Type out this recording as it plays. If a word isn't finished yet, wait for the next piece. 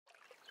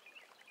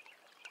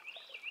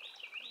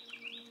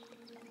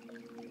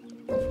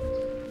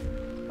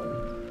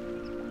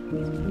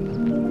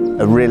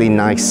A really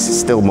nice,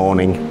 still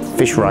morning,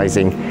 fish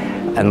rising,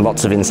 and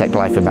lots of insect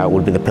life about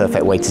would be the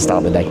perfect way to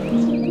start the day.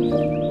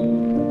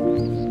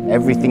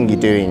 Everything you're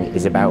doing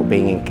is about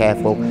being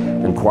careful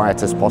and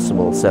quiet as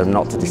possible so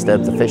not to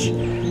disturb the fish.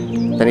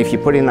 Then if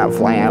you're putting that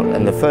fly out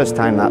and the first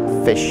time that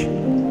fish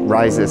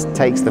rises,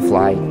 takes the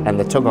fly, and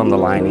the tug on the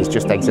line is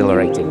just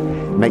exhilarating,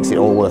 it makes it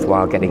all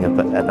worthwhile getting up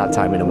at that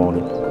time in the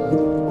morning.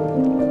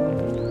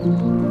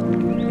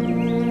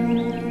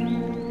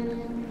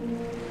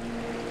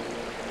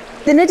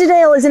 The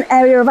Nidderdale is an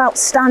area of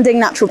outstanding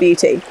natural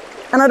beauty,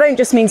 and I don't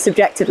just mean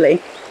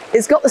subjectively.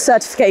 It's got the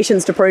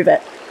certifications to prove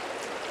it.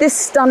 This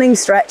stunning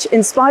stretch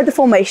inspired the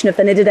formation of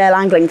the Nidderdale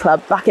Angling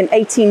Club back in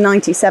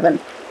 1897,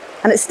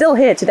 and it's still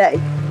here today.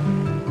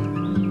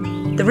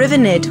 The River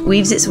Nidd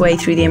weaves its way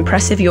through the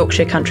impressive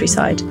Yorkshire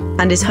countryside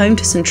and is home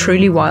to some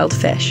truly wild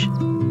fish.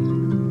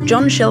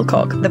 John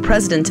Shilcock, the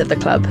president of the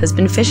club, has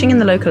been fishing in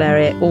the local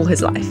area all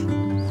his life.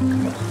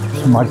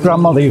 My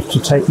grandmother used to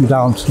take me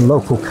down to the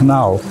local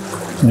canal,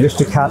 and I used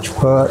to catch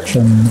perch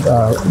and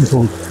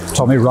little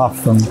Tommy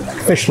Ruff and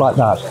fish like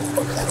that.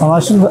 And I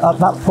sort of, at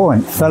that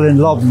point, fell in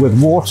love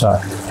with water.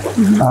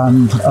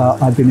 And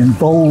I've been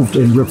involved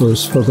in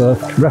rivers for the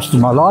rest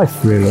of my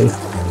life, really.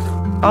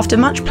 After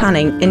much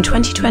planning, in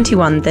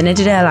 2021, the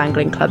Nidderdale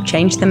Angling Club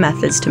changed the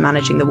methods to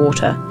managing the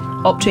water,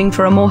 opting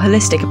for a more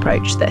holistic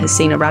approach that has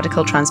seen a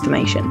radical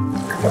transformation.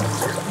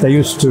 They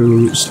used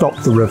to stock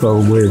the river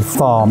with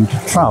farmed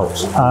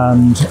trout,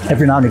 and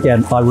every now and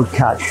again I would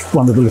catch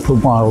one of the little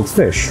wild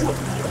fish.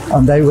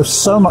 And they were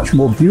so much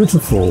more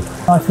beautiful.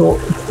 I thought,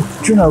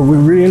 do you know, we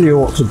really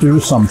ought to do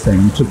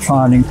something to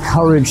try and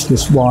encourage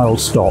this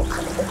wild stock.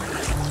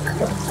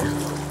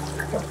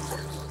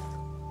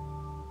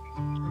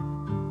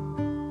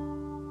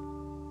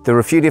 There were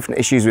a few different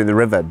issues with the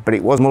river, but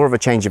it was more of a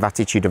change of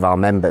attitude of our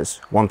members,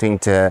 wanting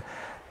to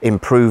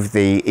improve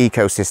the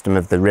ecosystem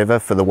of the river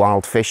for the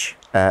wild fish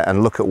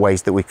and look at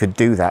ways that we could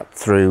do that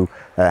through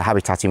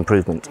habitat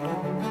improvement.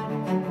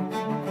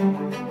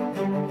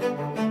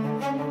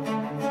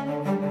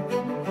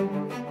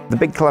 The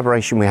big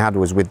collaboration we had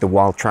was with the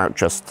Wild Trout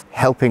Trust,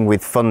 helping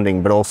with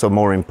funding, but also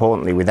more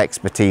importantly with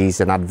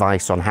expertise and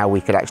advice on how we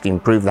could actually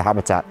improve the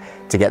habitat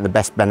to get the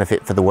best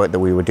benefit for the work that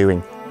we were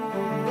doing.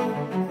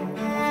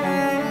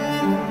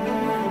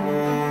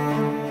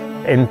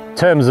 In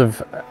terms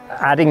of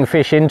adding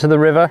fish into the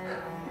river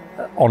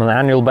on an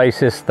annual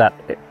basis that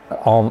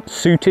aren't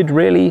suited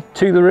really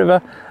to the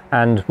river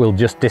and will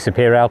just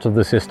disappear out of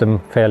the system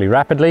fairly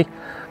rapidly,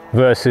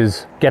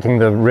 versus getting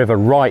the river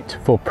right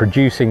for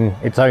producing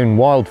its own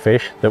wild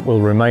fish that will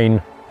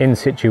remain in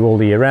situ all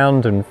the year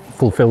round and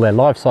fulfill their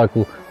life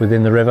cycle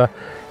within the river.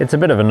 It's a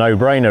bit of a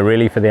no-brainer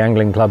really for the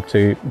angling club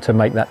to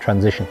make that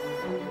transition.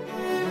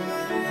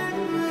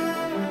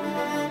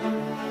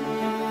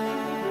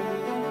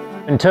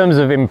 In terms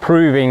of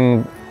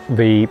improving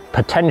the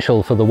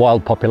potential for the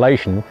wild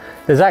population,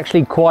 there's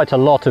actually quite a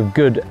lot of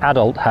good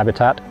adult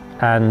habitat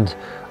and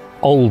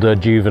older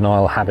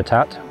juvenile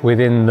habitat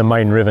within the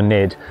main river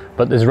Nidd,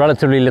 but there's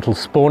relatively little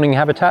spawning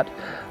habitat,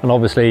 and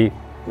obviously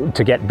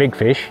to get big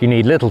fish you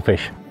need little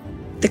fish.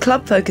 The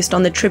club focused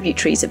on the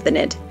tributaries of the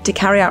Nidd to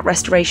carry out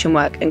restoration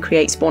work and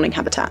create spawning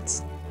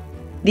habitats.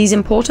 These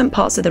important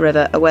parts of the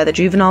river are where the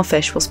juvenile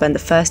fish will spend the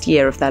first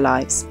year of their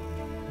lives.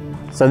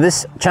 So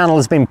this channel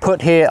has been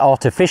put here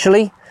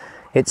artificially.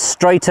 It's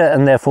straighter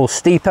and therefore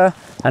steeper,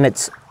 and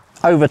it's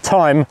over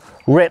time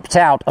ripped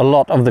out a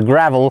lot of the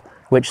gravel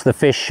which the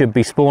fish should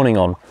be spawning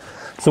on.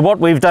 So what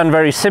we've done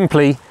very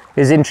simply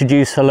is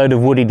introduce a load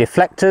of woody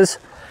deflectors,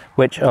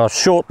 which are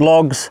short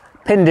logs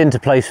pinned into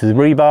place with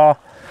rebar,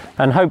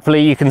 and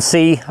hopefully you can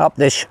see up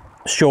this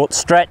short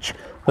stretch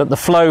that the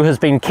flow has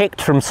been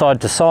kicked from side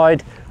to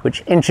side,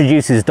 which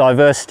introduces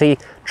diversity,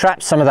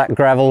 traps some of that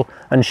gravel,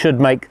 and should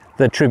make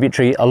the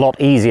tributary a lot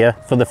easier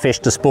for the fish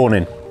to spawn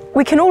in.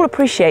 We can all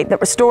appreciate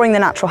that restoring the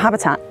natural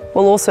habitat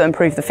will also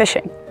improve the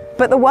fishing,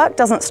 but the work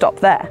doesn't stop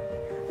there.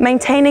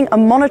 Maintaining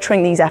and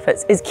monitoring these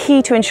efforts is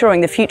key to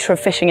ensuring the future of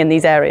fishing in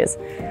these areas,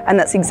 and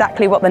that's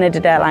exactly what the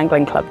Nidderdale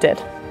Angling Club did.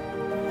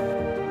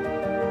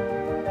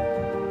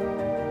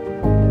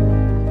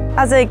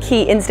 As a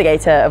key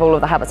instigator of all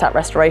of the habitat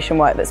restoration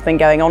work that's been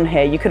going on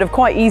here, you could have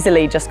quite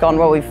easily just gone,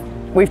 well,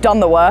 we've done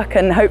the work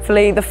and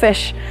hopefully the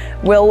fish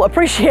will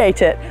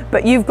appreciate it.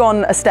 But you've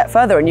gone a step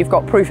further and you've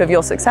got proof of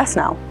your success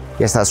now.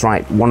 Yes, that's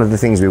right. One of the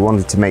things we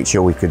wanted to make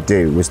sure we could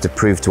do was to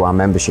prove to our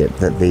membership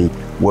that the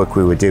work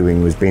we were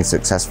doing was being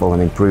successful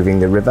and improving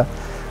the river.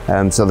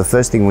 So the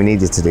first thing we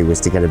needed to do was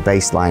to get a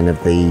baseline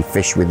of the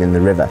fish within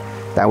the river.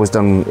 That was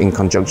done in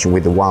conjunction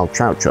with the Wild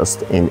Trout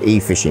Trust in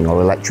e-fishing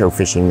or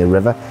electro-fishing the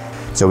river.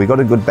 So we got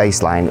a good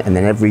baseline, and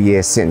then every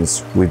year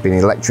since we've been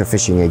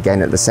electro-fishing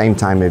again at the same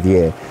time of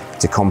year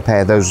to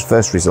compare those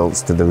first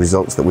results to the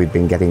results that we've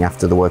been getting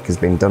after the work has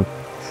been done.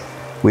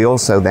 We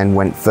also then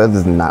went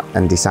further than that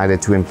and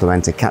decided to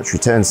implement a catch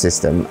return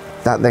system.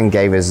 That then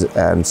gave us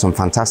some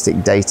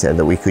fantastic data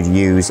that we could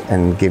use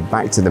and give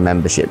back to the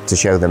membership to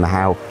show them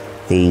how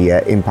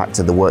the impact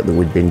of the work that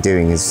we've been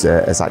doing has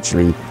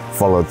actually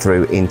followed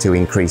through into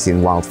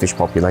increasing wild fish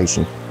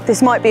population.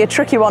 This might be a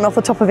tricky one off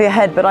the top of your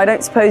head, but I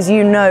don't suppose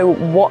you know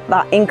what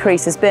that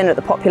increase has been at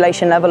the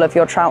population level of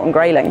your trout and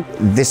grayling.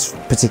 This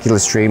particular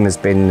stream has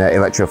been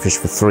electrofished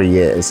for 3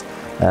 years.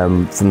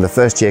 From the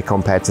first year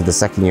compared to the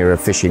second year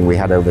of fishing, we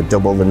had over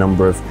double the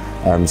number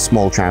of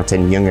small trout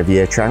and young of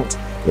year trout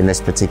in this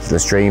particular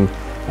stream.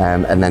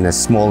 And then a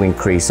small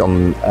increase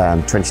on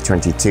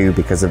 2022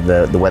 because of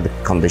the weather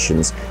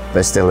conditions,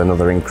 but still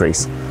another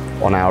increase.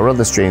 On our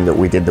other stream that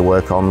we did the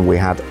work on, we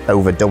had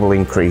over double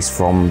increase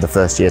from the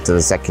first year to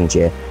the second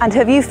year. And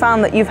have you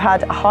found that you've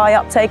had high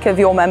uptake of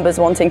your members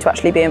wanting to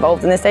actually be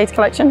involved in this data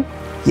collection?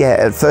 Yeah,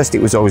 at first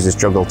it was always a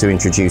struggle to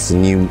introduce a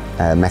new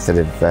method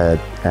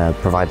of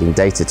providing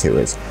data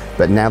to us.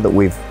 But now that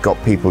we've got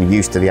people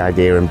used to the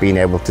idea and being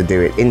able to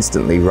do it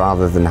instantly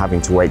rather than having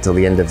to wait till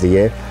the end of the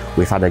year,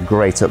 we've had a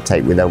great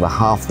uptake with over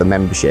half the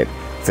membership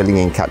filling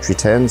in catch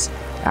returns.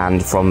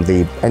 And from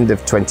the end of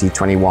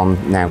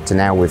 2021 now to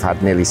now, we've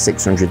had nearly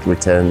 600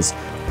 returns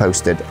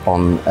posted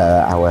on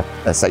our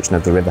section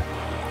of the river.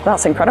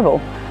 That's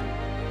incredible.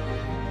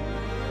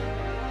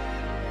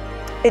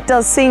 It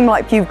does seem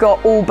like you've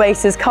got all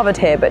bases covered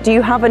here, but do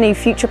you have any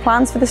future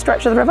plans for this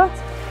stretch of the river?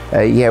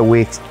 Yeah,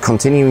 we're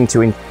continuing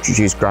to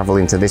introduce gravel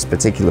into this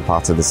particular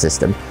part of the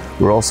system.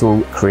 We're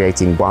also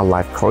creating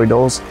wildlife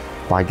corridors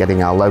by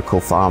getting our local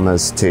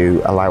farmers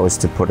to allow us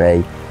to put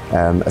a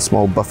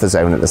small buffer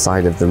zone at the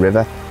side of the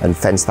river and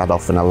fence that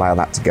off and allow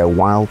that to go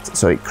wild,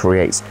 so it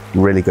creates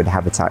really good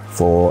habitat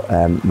for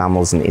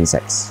mammals and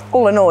insects.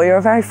 All in all, you're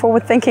a very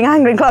forward-thinking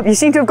angling club. You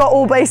seem to have got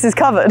all bases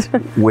covered.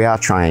 We are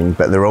trying,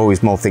 but there are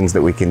always more things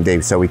that we can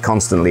do, so we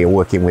constantly are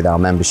working with our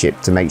membership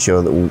to make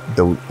sure that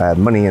the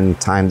money and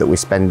time that we're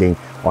spending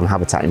on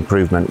habitat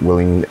improvement will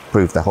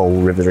improve the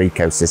whole river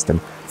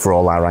ecosystem for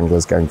all our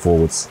anglers going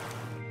forwards.